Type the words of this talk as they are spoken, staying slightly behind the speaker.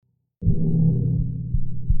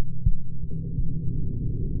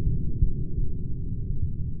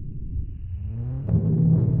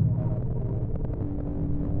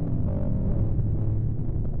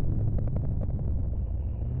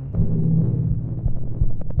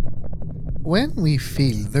When we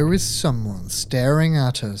feel there is someone staring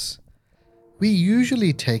at us, we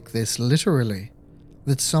usually take this literally,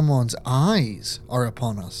 that someone's eyes are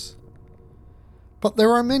upon us. But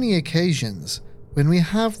there are many occasions when we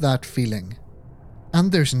have that feeling,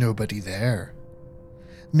 and there's nobody there.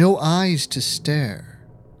 No eyes to stare.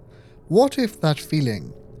 What if that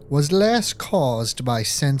feeling was less caused by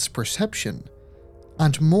sense perception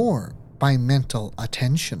and more by mental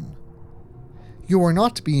attention? You are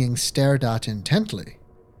not being stared at intently.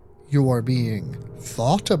 You are being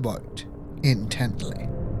thought about intently.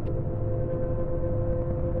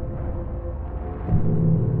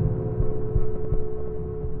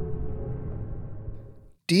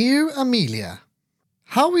 Dear Amelia,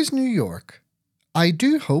 how is New York? I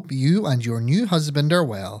do hope you and your new husband are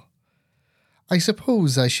well. I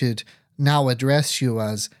suppose I should now address you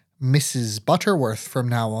as Mrs. Butterworth from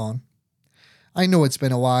now on. I know it's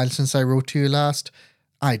been a while since I wrote to you last.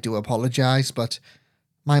 I do apologise, but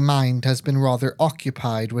my mind has been rather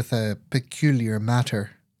occupied with a peculiar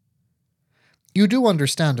matter. You do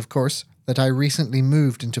understand, of course, that I recently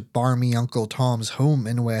moved into barmy Uncle Tom's home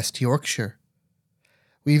in West Yorkshire.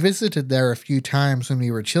 We visited there a few times when we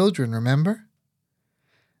were children, remember?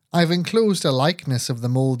 I've enclosed a likeness of the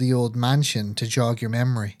mouldy old mansion to jog your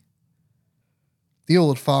memory. The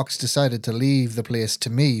old fox decided to leave the place to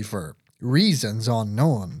me for reasons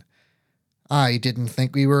unknown. I didn't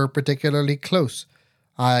think we were particularly close.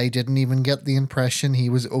 I didn't even get the impression he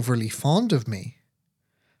was overly fond of me.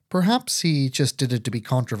 Perhaps he just did it to be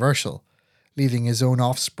controversial, leaving his own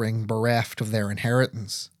offspring bereft of their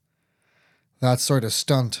inheritance. That sort of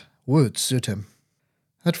stunt would suit him.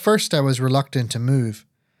 At first I was reluctant to move.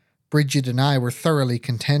 Bridget and I were thoroughly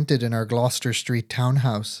contented in our Gloucester Street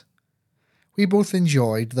townhouse. We both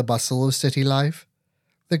enjoyed the bustle of city life,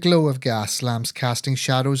 the glow of gas lamps casting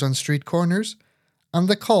shadows on street corners, and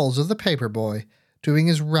the calls of the paper boy doing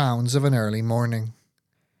his rounds of an early morning.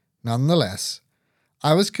 Nonetheless,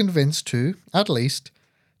 I was convinced to, at least,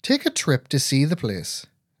 take a trip to see the place,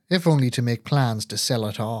 if only to make plans to sell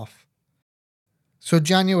it off. So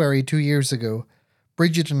January 2 years ago,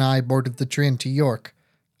 Bridget and I boarded the train to York,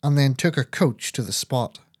 and then took a coach to the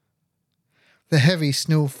spot. The heavy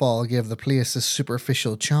snowfall gave the place a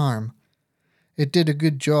superficial charm. It did a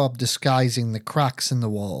good job disguising the cracks in the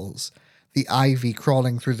walls, the ivy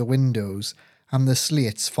crawling through the windows, and the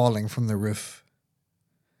slates falling from the roof.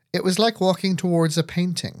 It was like walking towards a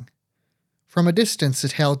painting. From a distance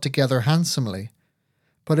it held together handsomely,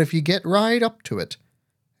 but if you get right up to it,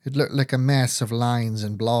 it looked like a mess of lines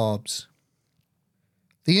and blobs.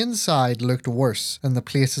 The inside looked worse than the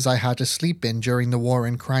places I had to sleep in during the war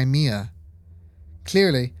in Crimea.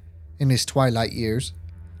 Clearly, in his twilight years,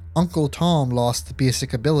 Uncle Tom lost the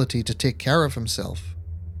basic ability to take care of himself.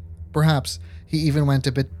 Perhaps he even went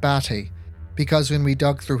a bit batty, because when we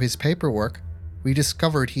dug through his paperwork, we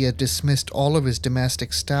discovered he had dismissed all of his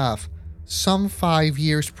domestic staff some 5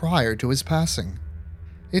 years prior to his passing.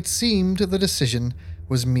 It seemed the decision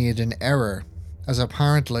was made in error, as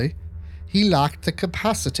apparently he lacked the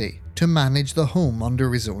capacity to manage the home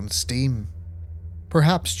under his own steam.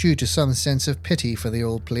 Perhaps due to some sense of pity for the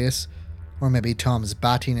old place, or maybe Tom's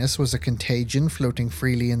battiness was a contagion floating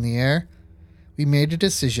freely in the air, we made a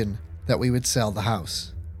decision that we would sell the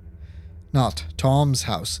house. Not Tom's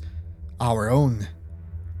house, our own.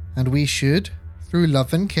 And we should, through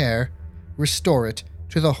love and care, restore it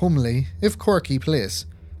to the homely, if quirky place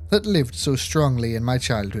that lived so strongly in my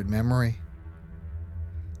childhood memory.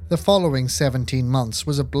 The following 17 months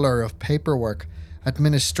was a blur of paperwork,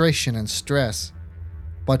 administration and stress.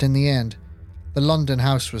 But in the end, the London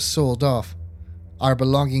house was sold off, our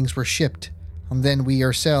belongings were shipped, and then we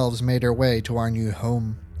ourselves made our way to our new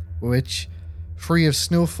home, which, free of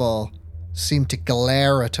snowfall, seemed to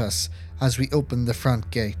glare at us as we opened the front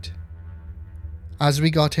gate. As we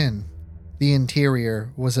got in, the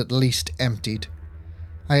interior was at least emptied.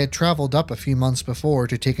 I had travelled up a few months before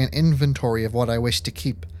to take an inventory of what I wished to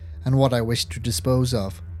keep and what I wished to dispose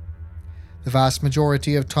of. The vast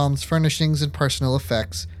majority of Tom's furnishings and personal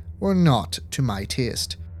effects were not to my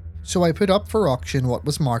taste, so I put up for auction what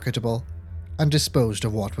was marketable and disposed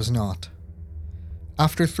of what was not.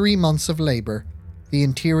 After 3 months of labour, the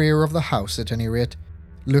interior of the house, at any rate,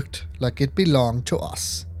 looked like it belonged to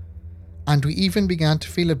us, and we even began to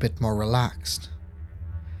feel a bit more relaxed.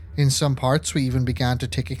 In some parts we even began to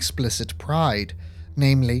take explicit pride,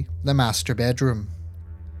 namely the master bedroom.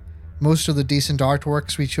 Most of the decent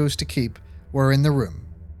artworks we chose to keep were in the room.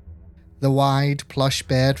 The wide, plush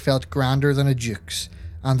bed felt grander than a duke's,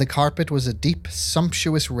 and the carpet was a deep,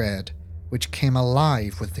 sumptuous red, which came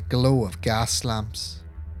alive with the glow of gas lamps.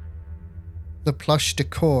 The plush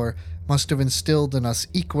decor must have instilled in us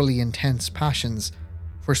equally intense passions,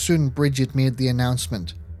 for soon Bridget made the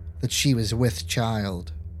announcement that she was with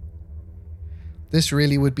child. This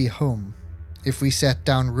really would be home if we set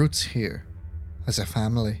down roots here as a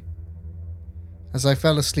family. As I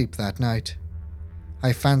fell asleep that night,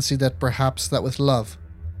 I fancied that perhaps that with love,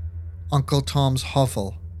 Uncle Tom's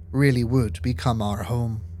hovel really would become our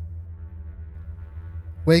home.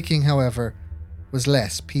 Waking, however, was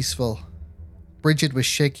less peaceful. Bridget was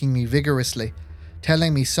shaking me vigorously,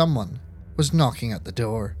 telling me someone was knocking at the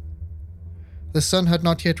door. The sun had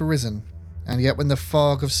not yet risen, and yet when the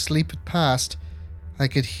fog of sleep had passed, I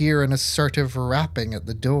could hear an assertive rapping at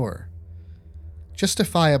the door.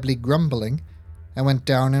 Justifiably grumbling, I went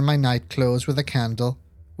down in my nightclothes with a candle,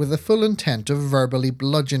 with the full intent of verbally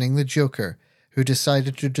bludgeoning the joker who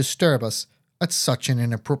decided to disturb us at such an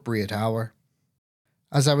inappropriate hour.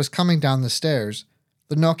 As I was coming down the stairs,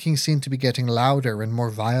 the knocking seemed to be getting louder and more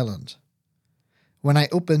violent. When I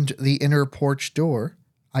opened the inner porch door,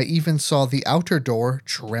 I even saw the outer door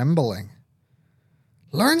trembling.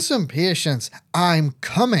 "Learn some patience, I'm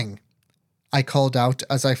coming," I called out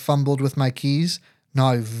as I fumbled with my keys,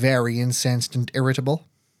 now very incensed and irritable.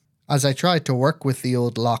 As I tried to work with the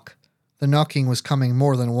old lock, the knocking was coming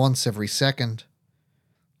more than once every second.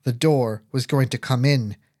 The door was going to come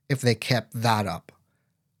in if they kept that up.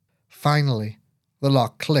 Finally, the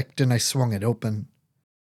lock clicked and I swung it open.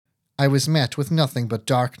 I was met with nothing but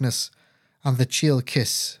darkness and the chill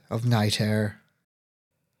kiss of night air.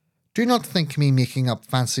 Do not think me making up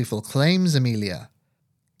fanciful claims, Amelia.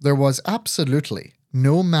 There was absolutely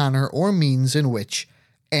no manner or means in which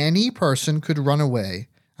any person could run away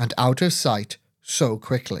and out of sight so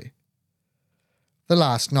quickly. The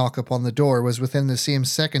last knock upon the door was within the same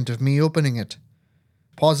second of me opening it.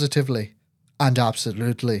 Positively and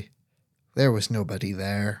absolutely, there was nobody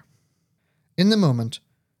there. In the moment,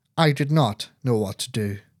 I did not know what to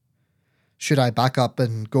do. Should I back up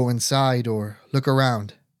and go inside or look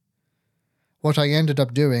around? What I ended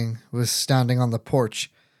up doing was standing on the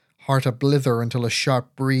porch, heart a blither until a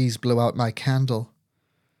sharp breeze blew out my candle.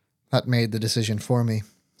 That made the decision for me,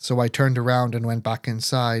 so I turned around and went back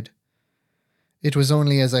inside. It was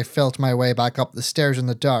only as I felt my way back up the stairs in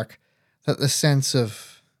the dark that the sense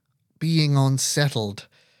of being unsettled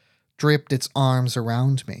draped its arms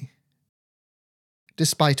around me.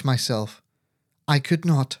 Despite myself, I could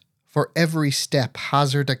not, for every step,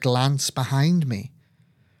 hazard a glance behind me.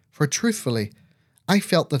 For truthfully, I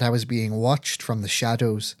felt that I was being watched from the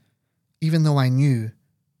shadows, even though I knew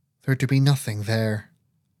there to be nothing there.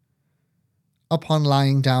 Upon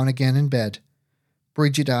lying down again in bed,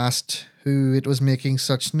 Bridget asked who it was making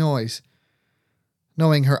such noise.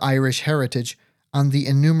 Knowing her Irish heritage and the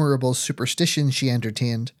innumerable superstitions she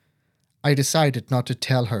entertained, I decided not to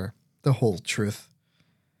tell her the whole truth.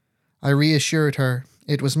 I reassured her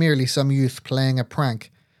it was merely some youth playing a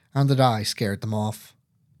prank and that I scared them off.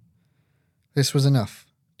 This was enough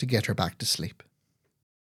to get her back to sleep.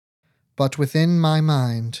 But within my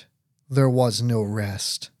mind, there was no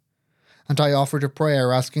rest, and I offered a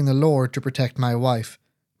prayer asking the Lord to protect my wife,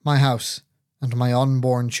 my house, and my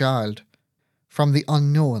unborn child from the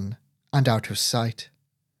unknown and out of sight.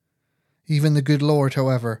 Even the good Lord,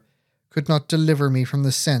 however, could not deliver me from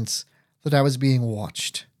the sense that I was being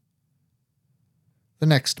watched. The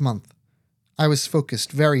next month, I was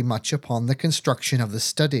focused very much upon the construction of the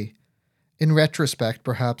study. In retrospect,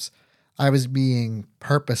 perhaps, I was being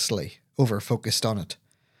purposely over-focused on it,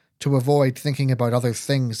 to avoid thinking about other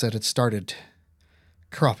things that had started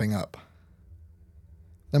cropping up.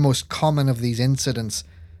 The most common of these incidents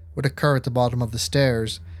would occur at the bottom of the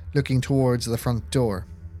stairs, looking towards the front door.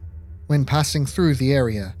 When passing through the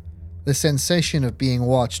area, the sensation of being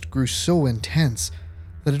watched grew so intense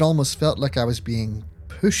that it almost felt like I was being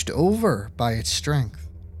pushed over by its strength.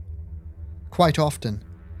 Quite often,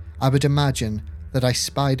 I would imagine that I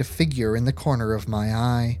spied a figure in the corner of my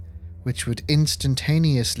eye, which would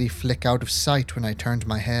instantaneously flick out of sight when I turned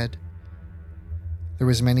my head. There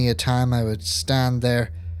was many a time I would stand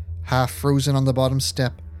there, half frozen on the bottom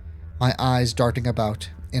step, my eyes darting about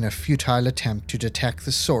in a futile attempt to detect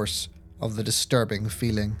the source of the disturbing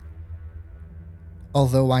feeling.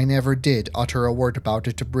 Although I never did utter a word about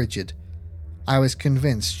it to Bridget, I was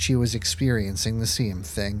convinced she was experiencing the same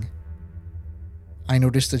thing. I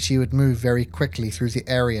noticed that she would move very quickly through the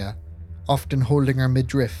area, often holding her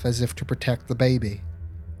midriff as if to protect the baby.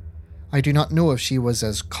 I do not know if she was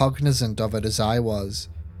as cognizant of it as I was,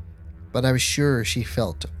 but I was sure she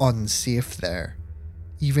felt unsafe there,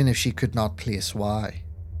 even if she could not place why.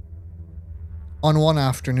 On one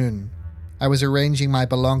afternoon, I was arranging my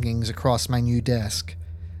belongings across my new desk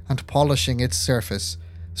and polishing its surface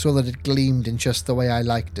so that it gleamed in just the way I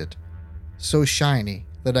liked it, so shiny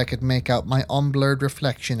that I could make out my unblurred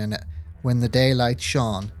reflection in it when the daylight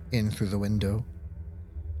shone in through the window.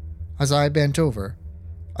 As I bent over,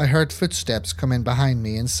 I heard footsteps come in behind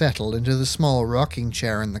me and settle into the small rocking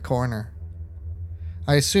chair in the corner.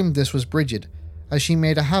 I assumed this was Bridget, as she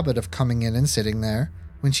made a habit of coming in and sitting there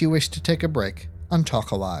when she wished to take a break and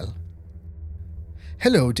talk a while.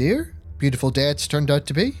 "Hello, dear. Beautiful day it's turned out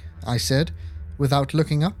to be," I said, without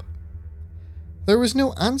looking up. There was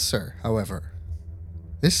no answer, however.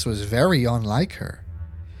 This was very unlike her.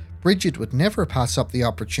 Bridget would never pass up the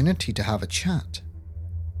opportunity to have a chat.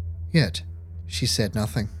 Yet, she said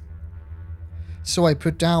nothing. So I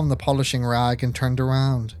put down the polishing rag and turned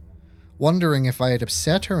around, wondering if I had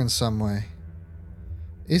upset her in some way.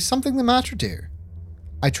 "Is something the matter, dear?"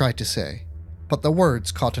 I tried to say, but the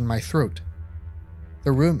words caught in my throat.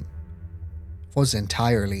 The room was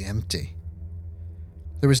entirely empty.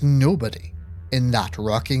 There was nobody in that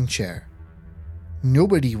rocking chair.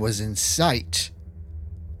 Nobody was in sight.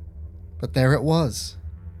 But there it was,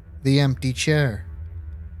 the empty chair,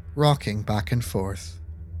 rocking back and forth.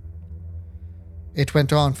 It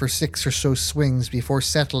went on for 6 or so swings before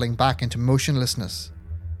settling back into motionlessness.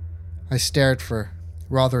 I stared for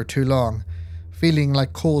rather too long, feeling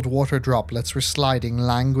like cold water droplets were sliding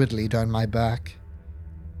languidly down my back.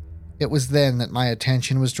 It was then that my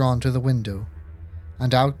attention was drawn to the window,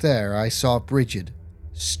 and out there I saw Bridget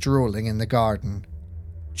strolling in the garden,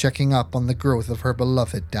 checking up on the growth of her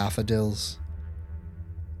beloved daffodils.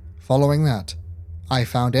 Following that, I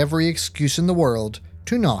found every excuse in the world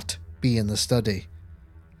to not be in the study.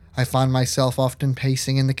 I found myself often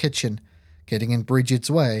pacing in the kitchen, getting in Bridget's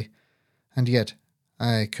way, and yet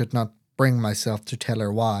I could not bring myself to tell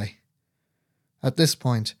her why. At this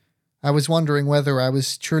point, I was wondering whether I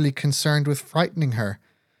was truly concerned with frightening her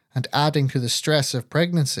and adding to the stress of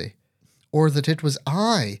pregnancy, or that it was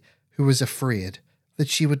I who was afraid that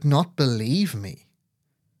she would not believe me.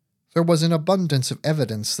 There was an abundance of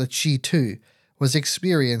evidence that she, too, was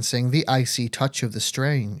experiencing the icy touch of the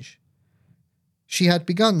strange. She had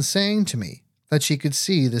begun saying to me that she could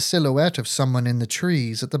see the silhouette of someone in the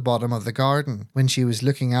trees at the bottom of the garden when she was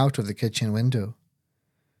looking out of the kitchen window.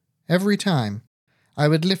 Every time, I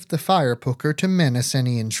would lift the fire poker to menace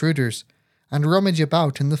any intruders and rummage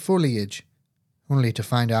about in the foliage, only to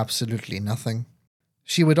find absolutely nothing.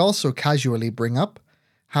 She would also casually bring up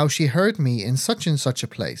how she heard me in such and such a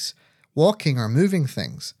place, walking or moving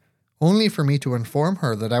things, only for me to inform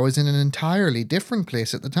her that I was in an entirely different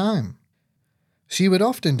place at the time. She would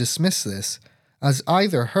often dismiss this as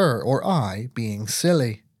either her or I being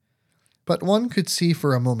silly, but one could see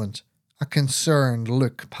for a moment a concerned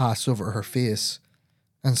look pass over her face,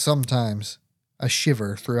 and sometimes a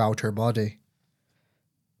shiver throughout her body.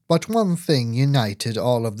 But one thing united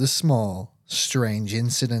all of the small, strange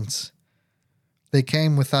incidents. They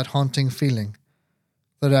came with that haunting feeling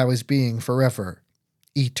that I was being forever,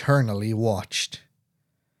 eternally watched.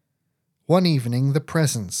 One evening, the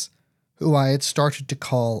presence, who I had started to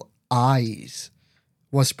call Eyes,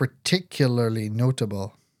 was particularly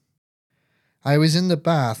notable. I was in the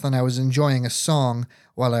bath and I was enjoying a song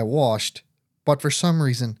while I washed, but for some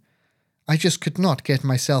reason, I just could not get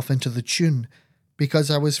myself into the tune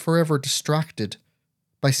because I was forever distracted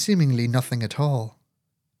by seemingly nothing at all.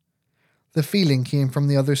 The feeling came from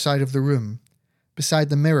the other side of the room, beside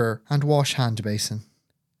the mirror and wash hand basin.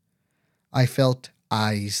 I felt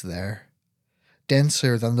eyes there,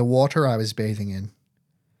 denser than the water I was bathing in.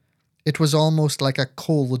 It was almost like a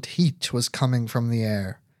cold heat was coming from the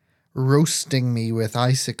air, roasting me with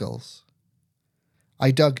icicles.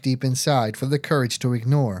 I dug deep inside for the courage to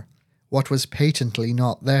ignore what was patently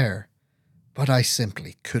not there, but I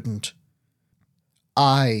simply couldn't.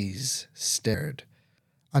 Eyes stared,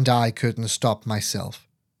 and I couldn't stop myself,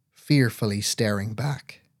 fearfully staring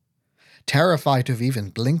back, terrified of even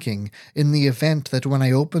blinking in the event that when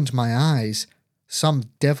I opened my eyes, some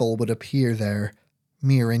devil would appear there,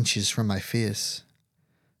 mere inches from my face.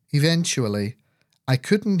 Eventually, I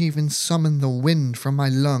couldn't even summon the wind from my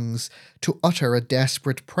lungs to utter a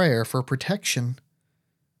desperate prayer for protection.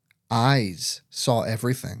 Eyes saw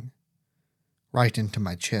everything, right into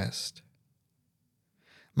my chest.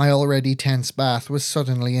 My already tense bath was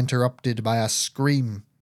suddenly interrupted by a scream.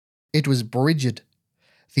 It was Bridget.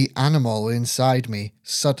 The animal inside me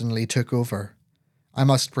suddenly took over. I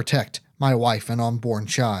must protect my wife and unborn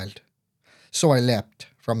child. So I leapt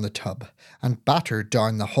from the tub and battered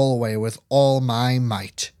down the hallway with all my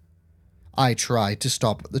might. I tried to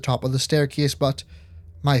stop at the top of the staircase, but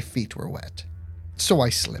my feet were wet. So I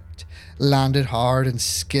slipped, landed hard, and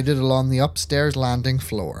skidded along the upstairs landing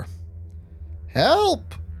floor.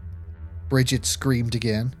 "Help!" Bridget screamed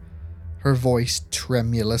again, her voice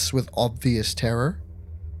tremulous with obvious terror.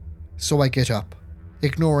 So I get up,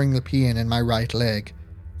 ignoring the pain in my right leg,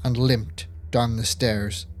 and limped down the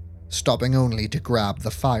stairs, stopping only to grab the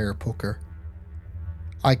fire poker.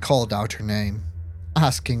 I called out her name,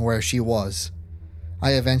 asking where she was.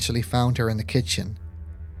 I eventually found her in the kitchen.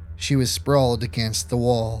 She was sprawled against the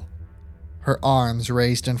wall, her arms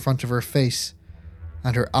raised in front of her face,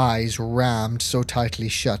 and her eyes rammed so tightly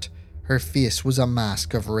shut her face was a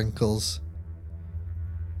mask of wrinkles.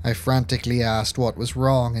 I frantically asked what was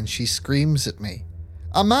wrong, and she screams at me.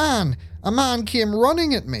 A man came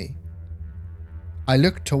running at me. I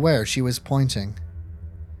looked to where she was pointing.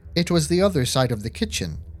 It was the other side of the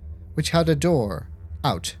kitchen, which had a door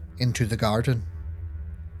out into the garden.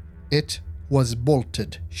 It was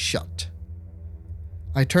bolted shut.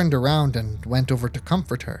 I turned around and went over to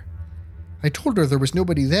comfort her. I told her there was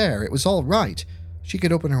nobody there, it was all right, she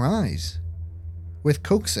could open her eyes. With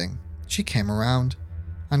coaxing, she came around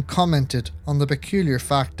and commented on the peculiar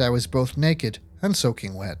fact I was both naked and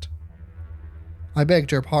soaking wet. I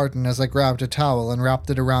begged her pardon as I grabbed a towel and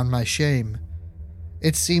wrapped it around my shame.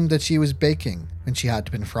 It seemed that she was baking when she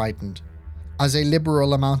had been frightened, as a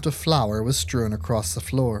liberal amount of flour was strewn across the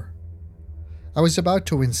floor. I was about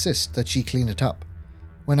to insist that she clean it up,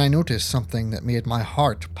 when I noticed something that made my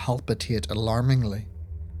heart palpitate alarmingly.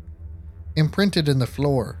 Imprinted in the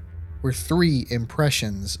floor were 3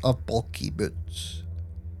 impressions of bulky boots.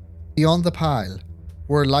 Beyond the pile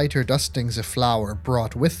were lighter dustings of flour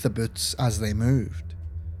brought with the boots as they moved.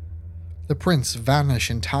 The prints vanish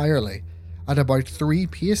entirely at about 3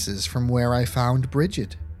 paces from where I found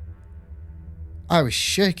Bridget. I was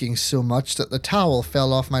shaking so much that the towel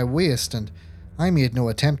fell off my waist and I made no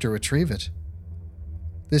attempt to retrieve it.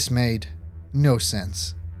 This made no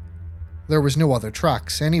sense. There was no other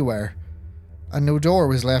tracks anywhere, and no door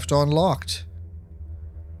was left unlocked.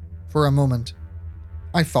 For a moment,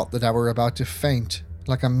 I thought that I were about to faint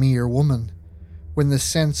like a mere woman, when the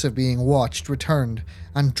sense of being watched returned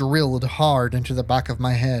and drilled hard into the back of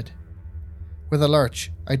my head. With a lurch,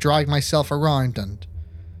 I dragged myself around and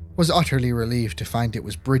was utterly relieved to find it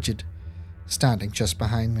was Bridget, standing just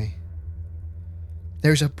behind me.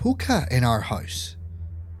 "There's a puka in our house,"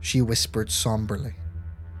 she whispered somberly.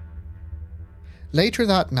 Later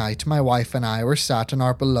that night, my wife and I were sat in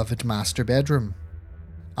our beloved master bedroom.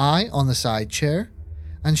 I on the side chair,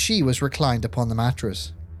 and she was reclined upon the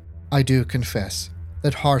mattress. I do confess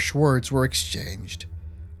that harsh words were exchanged,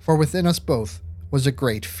 for within us both was a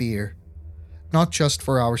great fear, not just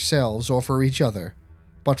for ourselves or for each other,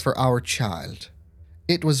 but for our child.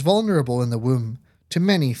 It was vulnerable in the womb to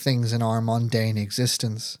many things in our mundane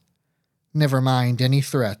existence. Never mind any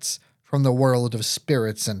threats from the world of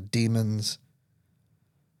spirits and demons.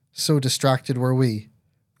 So distracted were we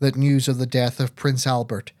that news of the death of Prince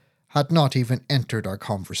Albert had not even entered our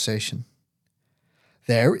conversation.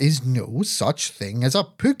 "There is no such thing as a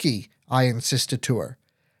pookie," I insisted to her,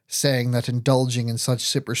 saying that indulging in such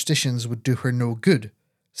superstitions would do her no good,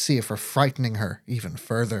 save for frightening her even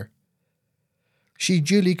further. She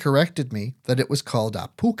duly corrected me that it was called a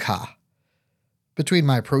puka. Between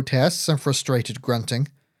my protests and frustrated grunting,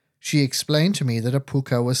 she explained to me that a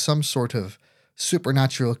puka was some sort of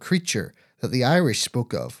supernatural creature that the Irish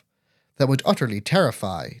spoke of, that would utterly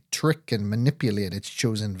terrify, trick, and manipulate its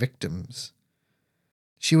chosen victims.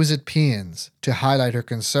 She was at pains to highlight her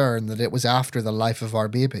concern that it was after the life of our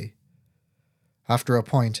baby. After a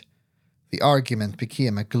point, the argument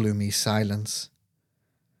became a gloomy silence.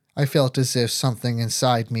 I felt as if something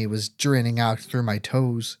inside me was draining out through my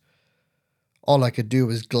toes. All I could do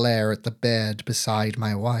was glare at the bed beside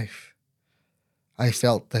my wife. I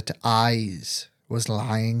felt that eyes was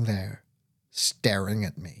lying there, staring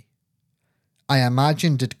at me. I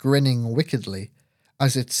imagined it grinning wickedly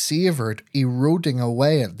as it savoured eroding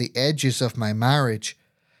away at the edges of my marriage,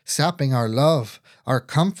 sapping our love, our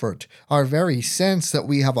comfort, our very sense that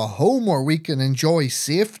we have a home where we can enjoy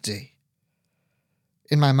safety.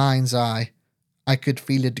 In my mind's eye, I could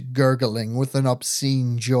feel it gurgling with an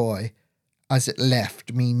obscene joy as it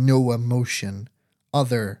left me no emotion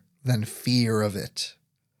other than fear of it.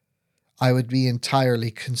 I would be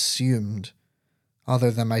entirely consumed,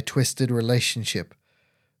 other than my twisted relationship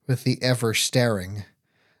with the ever-staring,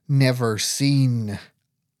 never-seen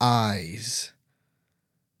eyes.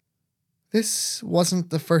 This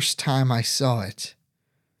wasn't the first time I saw it,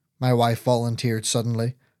 my wife volunteered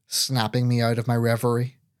suddenly, snapping me out of my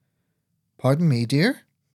reverie. "Pardon me, dear?"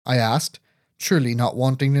 I asked, truly not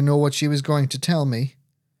wanting to know what she was going to tell me.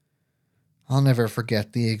 I'll never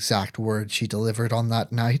forget the exact words she delivered on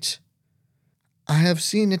that night. "I have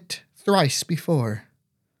seen it thrice before.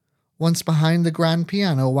 once behind the grand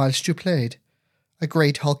piano whilst you played, a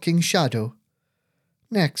great hulking shadow.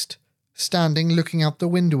 Next, standing looking out the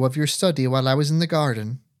window of your study while I was in the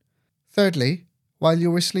garden. Thirdly, while you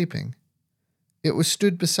were sleeping. It was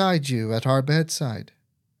stood beside you at our bedside.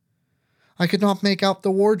 I could not make out the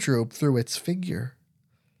wardrobe through its figure,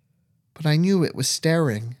 but I knew it was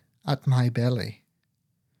staring at my belly.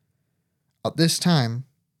 At this time,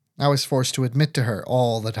 I was forced to admit to her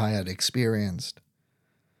all that I had experienced.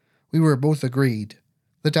 We were both agreed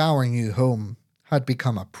that our new home had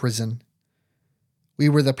become a prison. We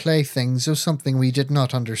were the playthings of something we did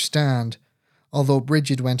not understand, although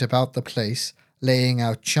Bridget went about the place laying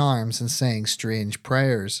out charms and saying strange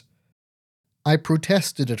prayers. I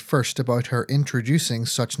protested at first about her introducing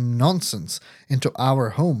such nonsense into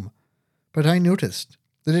our home, but I noticed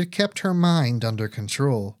that it kept her mind under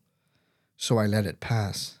control, so I let it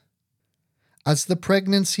pass. As the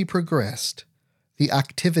pregnancy progressed, the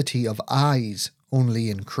activity of eyes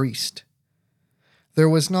only increased. There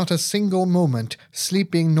was not a single moment,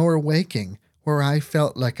 sleeping nor waking, where I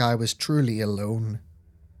felt like I was truly alone.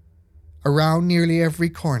 Around nearly every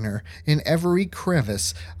corner, in every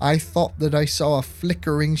crevice, I thought that I saw a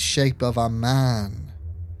flickering shape of a man.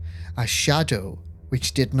 A shadow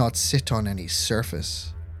which did not sit on any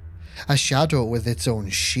surface. A shadow with its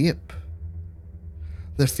own shape.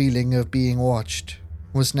 The feeling of being watched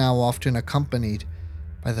was now often accompanied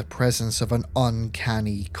by the presence of an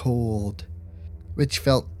uncanny cold, which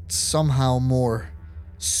felt somehow more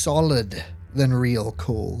solid than real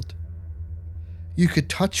cold. You could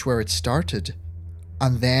touch where it started,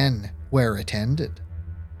 and then where it ended.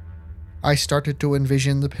 I started to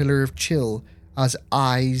envision the pillar of chill as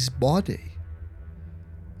I's body.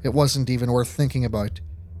 It wasn't even worth thinking about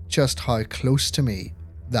just how close to me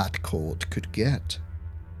that cold could get.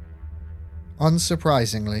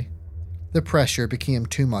 Unsurprisingly, the pressure became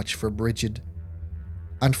too much for Bridget,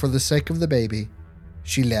 and for the sake of the baby,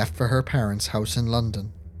 she left for her parents' house in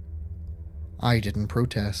London. I didn't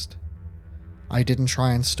protest. I didn't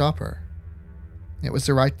try and stop her. It was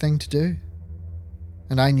the right thing to do.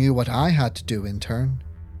 And I knew what I had to do in turn.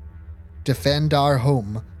 Defend our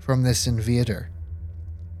home from this invader.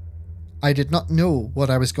 I did not know what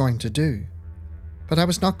I was going to do, but I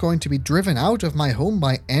was not going to be driven out of my home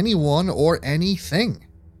by anyone or anything.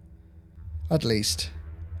 At least,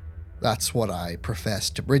 that's what I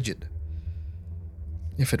professed to Bridget.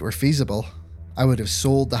 If it were feasible, I would have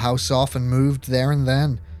sold the house off and moved there and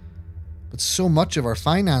then, but so much of our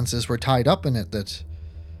finances were tied up in it that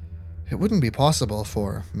it wouldn't be possible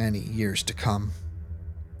for many years to come.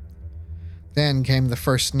 Then came the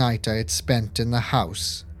first night I had spent in the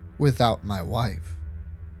house without my wife.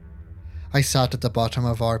 I sat at the bottom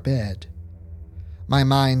of our bed, my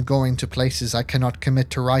mind going to places I cannot commit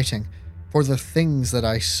to writing, for the things that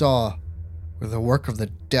I saw were the work of the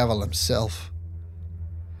devil himself.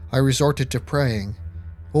 I resorted to praying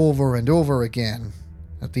over and over again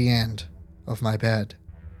at the end of my bed.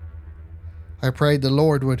 I prayed the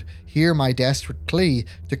Lord would hear my desperate plea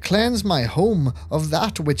to cleanse my home of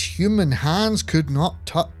that which human hands could not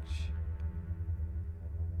touch.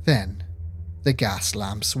 Then the gas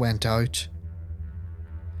lamps went out.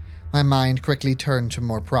 My mind quickly turned to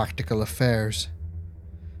more practical affairs,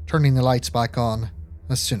 turning the lights back on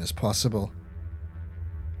as soon as possible.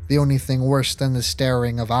 The only thing worse than the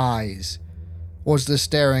staring of eyes was the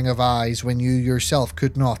staring of eyes when you yourself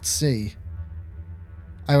could not see.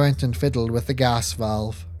 I went and fiddled with the gas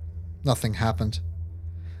valve. Nothing happened.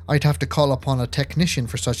 I'd have to call upon a technician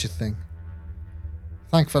for such a thing.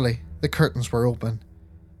 Thankfully, the curtains were open,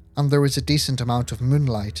 and there was a decent amount of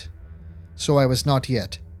moonlight, so I was not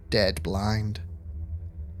yet dead blind.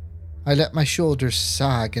 I let my shoulders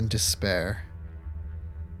sag in despair.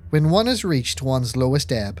 When one has reached one's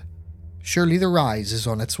lowest ebb, surely the rise is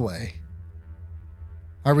on its way.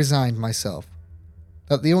 I resigned myself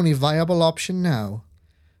that the only viable option now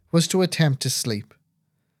was to attempt to sleep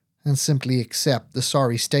and simply accept the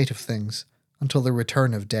sorry state of things until the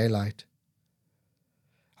return of daylight.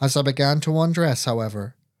 As I began to undress,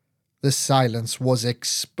 however, the silence was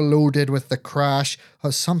exploded with the crash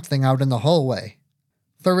of something out in the hallway.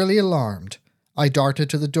 Thoroughly alarmed, I darted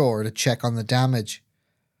to the door to check on the damage.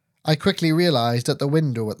 I quickly realized that the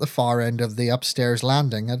window at the far end of the upstairs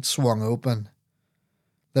landing had swung open.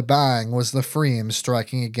 The bang was the frame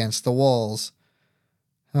striking against the walls.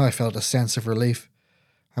 I felt a sense of relief.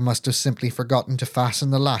 I must have simply forgotten to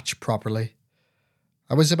fasten the latch properly.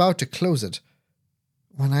 I was about to close it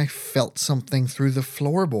when I felt something through the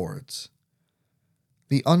floorboards.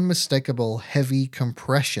 The unmistakable heavy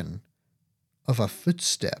compression of a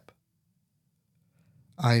footstep.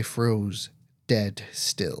 I froze dead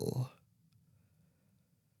still.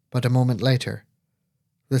 But a moment later,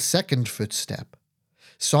 the second footstep,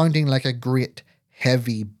 sounding like a great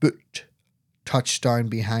heavy boot, touched down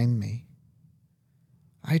behind me.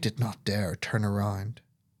 I did not dare turn around.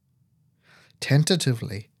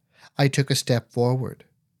 Tentatively, I took a step forward.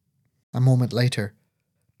 A moment later,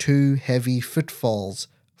 2 heavy footfalls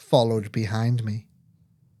followed behind me.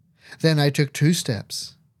 Then I took 2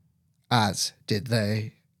 steps, as did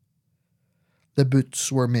they. The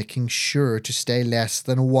boots were making sure to stay less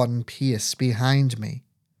than 1 pace behind me.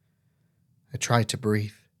 I tried to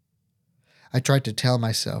breathe. I tried to tell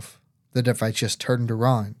myself that if I just turned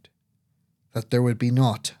around, that there would be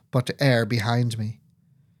naught but air behind me.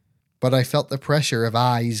 But I felt the pressure of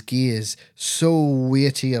I's gaze so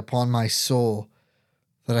weighty upon my soul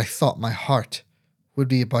that I thought my heart would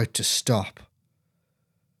be about to stop.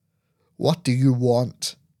 "What do you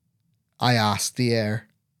want?" I asked the air.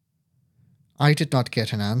 I did not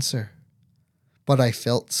get an answer, but I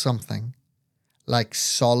felt something like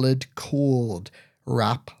solid cold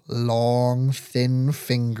wrap long, thin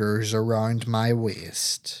fingers around my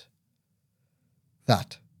waist.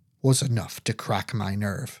 That was enough to crack my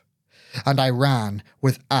nerve, and I ran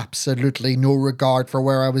with absolutely no regard for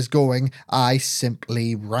where I was going. I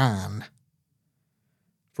simply ran.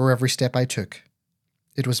 For every step I took,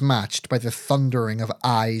 it was matched by the thundering of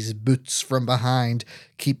I's boots from behind,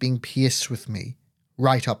 keeping pace with me,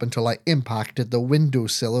 right up until I impacted the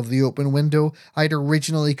windowsill of the open window I'd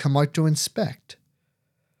originally come out to inspect.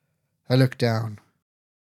 I looked down.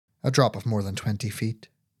 A drop of more than 20 feet.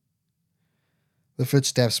 The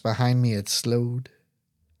footsteps behind me had slowed.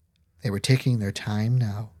 They were taking their time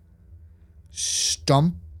now.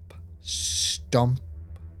 Stomp, stomp,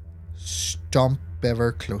 stomp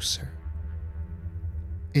ever closer.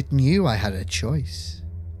 It knew I had a choice.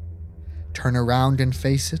 Turn around and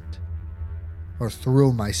face it, or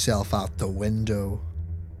throw myself out the window.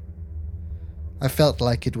 I felt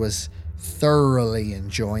like it was thoroughly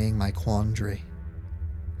enjoying my quandary,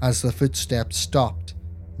 as the footsteps stopped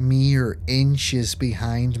mere inches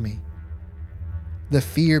behind me. The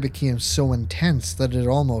fear became so intense that it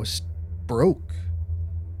almost broke.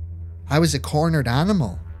 I was a cornered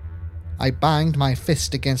animal. I banged my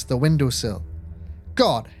fist against the windowsill.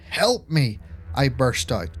 "God help me!" I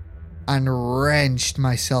burst out, and wrenched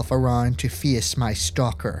myself around to face my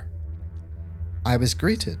stalker. I was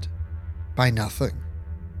greeted by nothing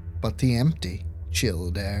but the empty,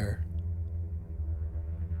 chilled air.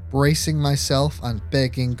 Bracing myself and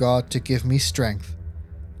begging God to give me strength,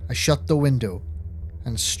 I shut the window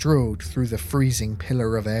and strode through the freezing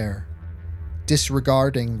pillar of air,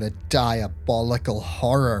 disregarding the diabolical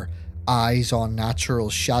horror I's unnatural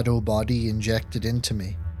shadow body injected into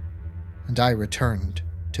me, and I returned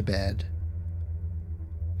to bed.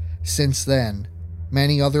 Since then,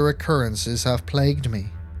 many other occurrences have plagued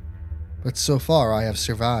me, but so far I have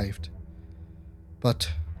survived.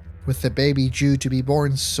 But with the baby due to be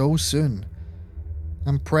born so soon,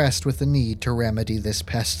 I'm pressed with the need to remedy this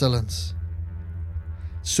pestilence.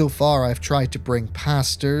 So far I've tried to bring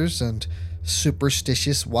pastors and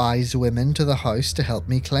superstitious wise women to the house to help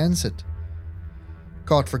me cleanse it.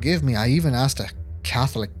 God forgive me, I even asked a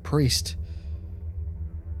Catholic priest.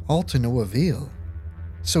 All to no avail.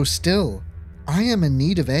 So still, I am in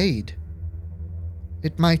need of aid.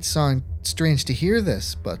 It might sound strange to hear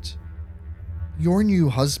this, but your new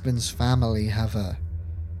husband's family have a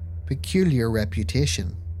peculiar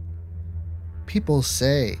reputation. People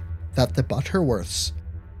say that the Butterworths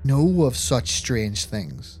know of such strange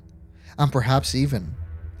things, and perhaps even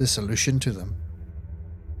the solution to them.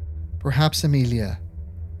 Perhaps, Amelia,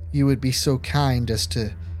 you would be so kind as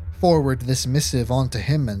to forward this missive on to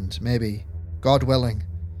him, and maybe, God willing,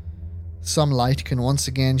 some light can once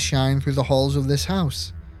again shine through the halls of this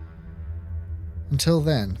house. Until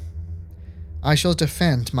then, I shall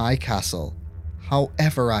defend my castle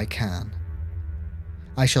however I can.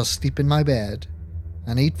 I shall sleep in my bed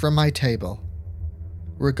and eat from my table,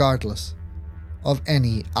 regardless of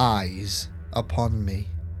any eyes upon me.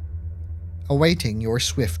 Awaiting your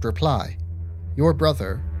swift reply, your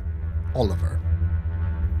brother, Oliver.